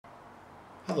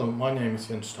Hello, my name is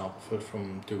Stapelfeldt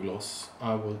from Doulos.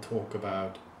 I will talk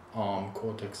about ARM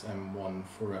Cortex-M1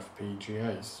 for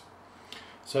FPGAs.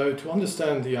 So to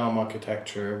understand the ARM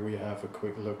architecture, we have a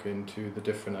quick look into the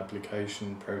different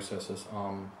application processors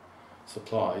ARM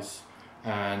supplies.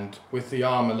 And with the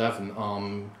ARM 11,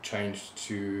 ARM changed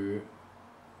to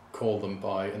call them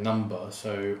by a number.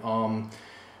 So ARM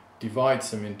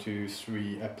divides them into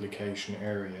three application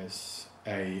areas: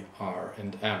 A, R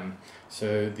and M.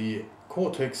 So the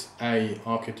Cortex-A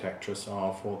architectures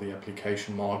are for the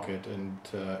application market and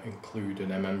include an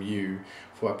MMU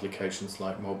for applications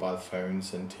like mobile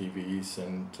phones and TVs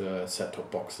and set-top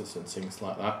boxes and things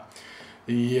like that.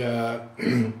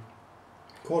 The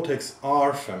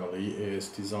Cortex-R family is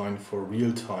designed for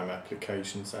real-time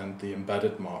applications and the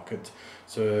embedded market.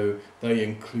 So they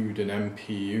include an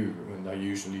MPU, and they're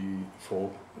usually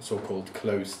for so-called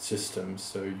closed systems,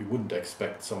 so you wouldn't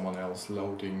expect someone else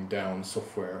loading down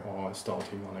software or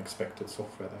starting unexpected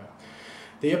software there.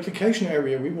 The application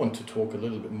area we want to talk a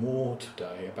little bit more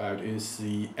today about is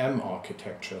the M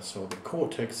architecture. So the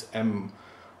Cortex-M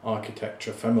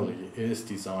architecture family is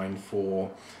designed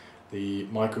for the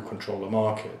microcontroller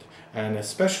market, and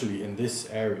especially in this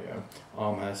area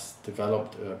ARM has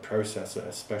developed a processor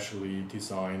especially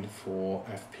designed for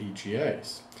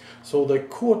FPGAs. So the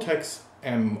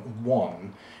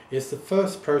Cortex-M1 is the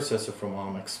first processor from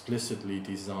ARM explicitly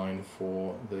designed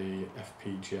for the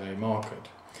FPGA market.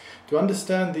 To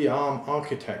understand the ARM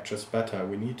architectures better,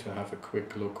 we need to have a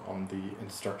quick look on the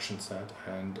instruction set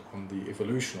and on the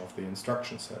evolution of the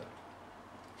instruction set.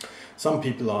 Some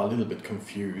people are a little bit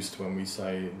confused when we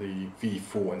say the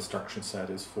V4 instruction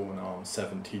set is for an ARM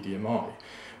 7 TDMI.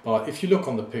 But if you look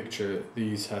on the picture,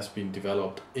 these has been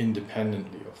developed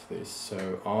independently of this.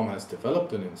 So ARM has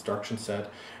developed an instruction set,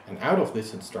 and out of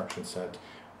this instruction set,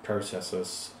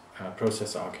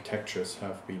 processor architectures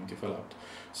have been developed.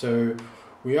 So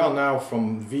we are now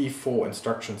from V4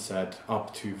 instruction set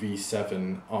up to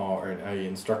V7 R and A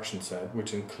instruction set,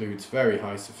 which includes very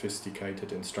high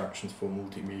sophisticated instructions for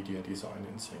multimedia design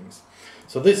and things.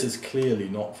 So this is clearly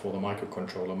not for the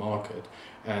microcontroller market,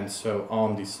 and so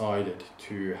ARM decided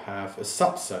to have a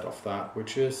subset of that,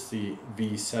 which is the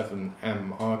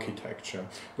V7M architecture,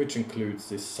 which includes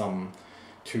this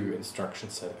SUM2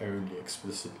 instruction set only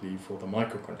explicitly for the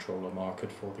microcontroller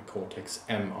market for the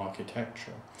Cortex-M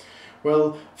architecture.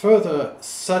 Well, further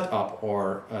setup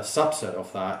or a subset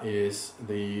of that is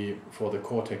for the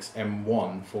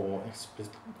Cortex-M1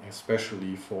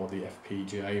 especially for the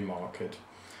FPGA market.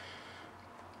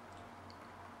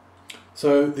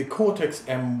 So the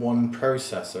Cortex-M1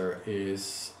 processor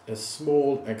is a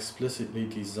small explicitly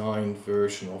designed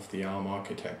version of the ARM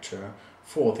architecture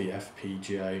for the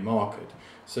FPGA market.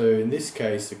 So in this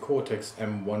case, the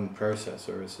Cortex-M1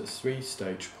 processor is a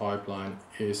three-stage pipeline,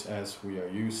 is, as we are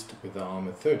used with ARM,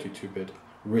 a 32-bit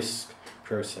RISC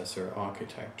processor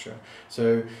architecture.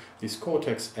 So this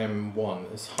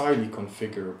Cortex-M1 is highly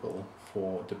configurable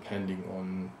for depending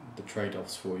on the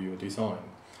trade-offs for your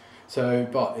design. So,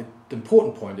 but the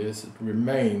important point is it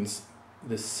remains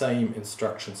the same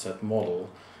instruction set model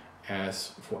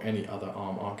as for any other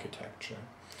ARM architecture.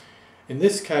 In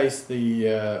this case,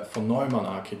 the von Neumann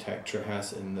architecture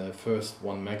has in the first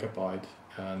 1 megabyte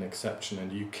an exception,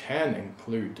 and you can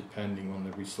include, depending on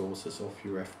the resources of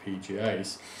your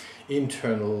FPGAs,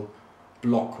 internal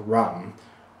block RAM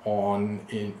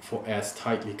for as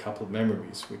tightly coupled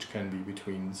memories, which can be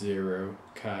between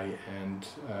 0K and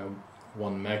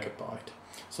 1 megabyte.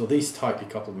 So these tightly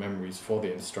coupled memories for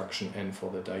the instruction and for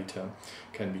the data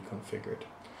can be configured.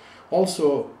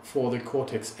 Also, for the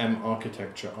Cortex-M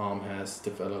architecture, ARM has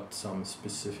developed some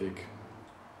specific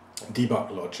debug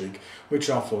logic, which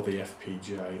are for the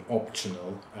FPGA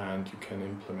optional, and you can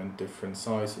implement different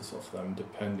sizes of them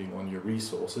depending on your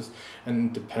resources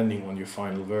and depending on your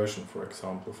final version, for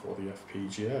example, for the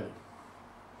FPGA.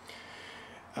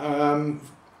 ARM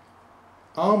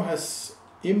has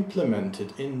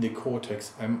implemented in the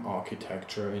Cortex-M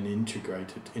architecture an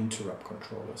integrated interrupt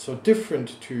controller. So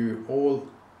different to all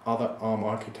other ARM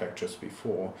architectures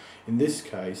before, in this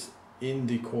case, in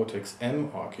the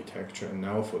Cortex-M architecture and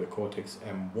now for the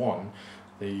Cortex-M1,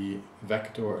 the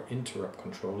vector interrupt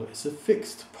controller is a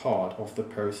fixed part of the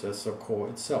processor core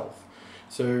itself.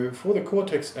 So for the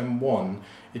Cortex-M1,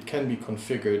 it can be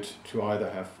configured to either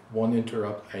have 1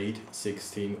 interrupt, 8,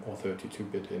 16 or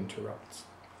 32-bit interrupts.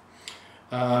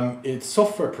 It's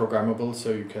software programmable,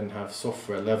 so you can have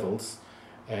software levels.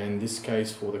 In this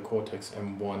case, for the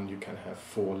Cortex-M1, you can have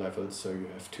 4 levels, so you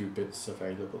have 2 bits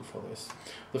available for this.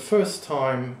 The first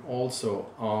time also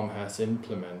ARM has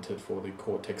implemented for the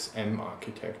Cortex-M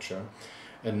architecture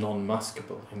a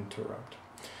non-maskable interrupt.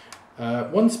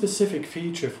 One specific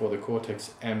feature for the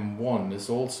Cortex-M1 is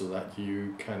also that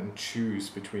you can choose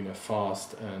between a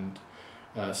fast and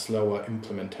slower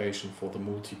implementation for the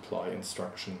multiply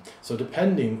instruction. So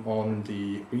depending on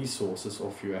the resources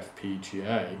of your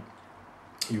FPGA,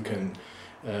 you can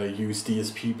use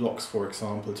DSP blocks, for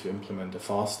example, to implement a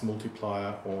fast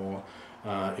multiplier, or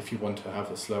if you want to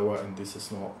have a slower, and this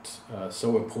is not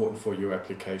so important for your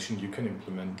application, you can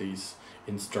implement these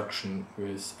instructions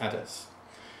with adders.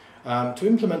 To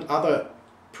implement other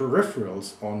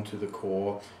peripherals onto the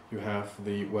core, you have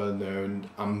the well-known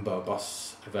Amber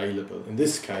bus available. In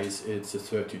this case, it's a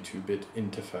 32-bit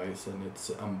interface, and it's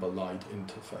an Amber Lite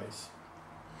interface.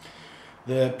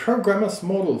 The programmer's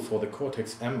model for the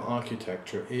Cortex-M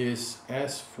architecture is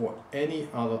as for any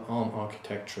other ARM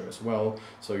architecture as well.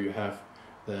 So you have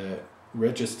the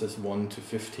registers 1 to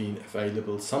 15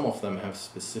 available. Some of them have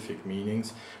specific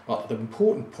meanings, but the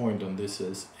important point on this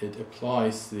is it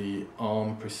applies the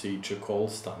ARM procedure call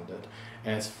standard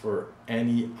as for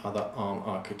any other ARM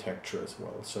architecture as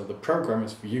well. So the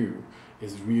programmer's view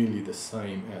is really the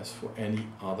same as for any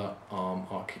other ARM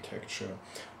architecture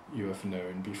you have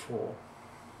known before.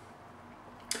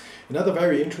 Another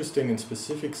very interesting and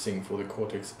specific thing for the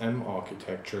Cortex-M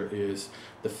architecture is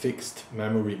the fixed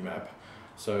memory map.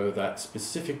 So that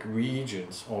specific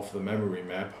regions of the memory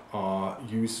map are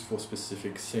used for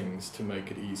specific things to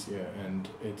make it easier, and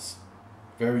it's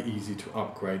very easy to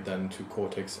upgrade then to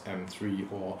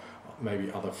Cortex-M3 or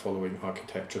maybe other following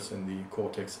architectures in the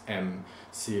Cortex-M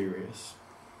series.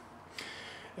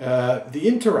 The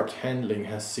interrupt handling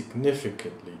has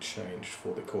significantly changed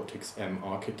for the Cortex-M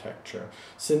architecture.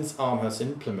 Since ARM has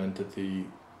implemented the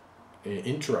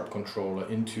interrupt controller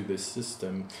into this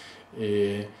system,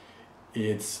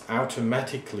 it's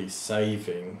automatically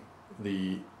saving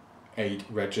the 8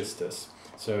 registers.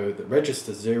 So the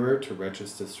register 0 to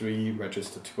register 3,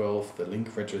 register 12, the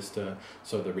link register,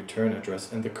 so the return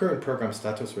address, and the current program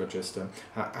status register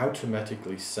are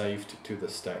automatically saved to the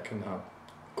stack and are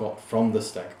got from the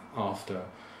stack after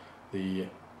the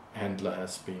handler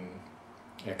has been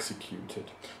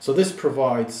executed. So this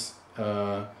provides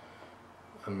a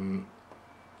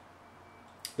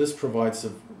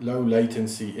low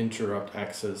latency interrupt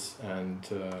access and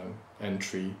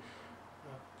entry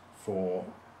for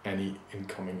any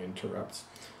incoming interrupts.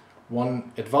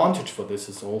 One advantage for this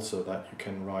is also that you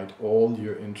can write all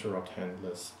your interrupt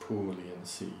handlers poorly in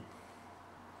C.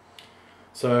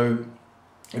 So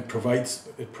it provides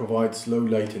low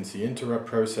latency interrupt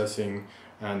processing,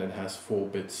 and it has 4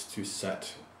 bits to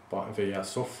set via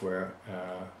software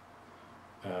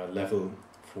level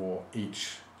for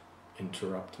each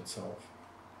interrupt itself.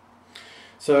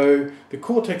 So the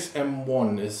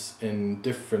Cortex-M1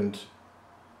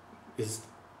 is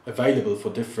available for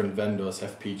different vendors,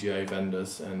 FPGA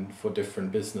vendors, and for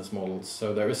different business models.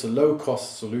 So there is a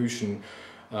low-cost solution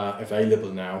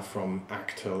available now from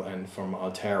Actel and from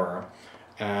Altera.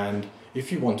 And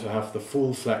if you want to have the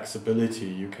full flexibility,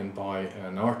 you can buy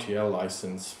an RTL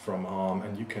license from ARM,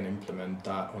 and you can implement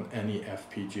that on any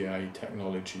FPGA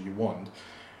technology you want,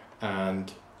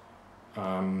 and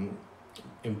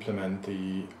implement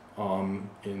the ARM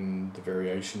in the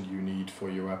variation you need for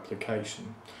your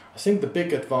application. I think the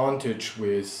big advantage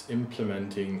with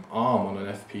implementing ARM on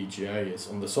an FPGA is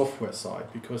on the software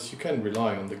side, because you can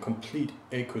rely on the complete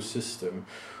ecosystem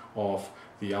of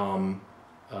the ARM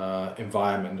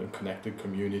environment and connected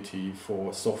community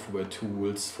for software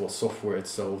tools, for software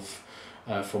itself,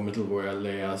 for middleware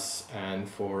layers, and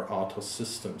for RTOS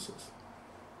systems.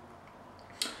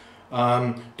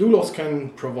 Doulos can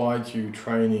provide you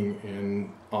training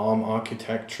in ARM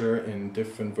architecture in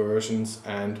different versions,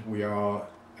 and we are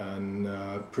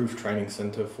a proof training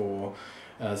center for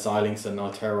Xilinx and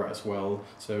Altera as well.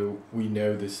 So we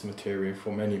know this material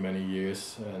for many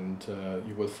years, and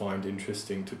you will find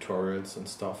interesting tutorials and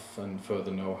stuff and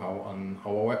further know-how on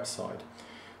our website.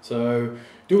 So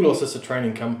Doulos is a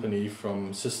training company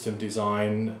from system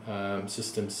design,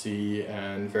 system C,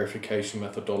 and verification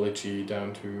methodology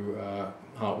down to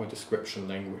hardware description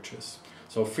languages.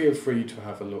 So feel free to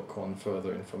have a look on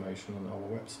further information on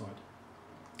our website.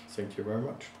 Thank you very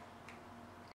much.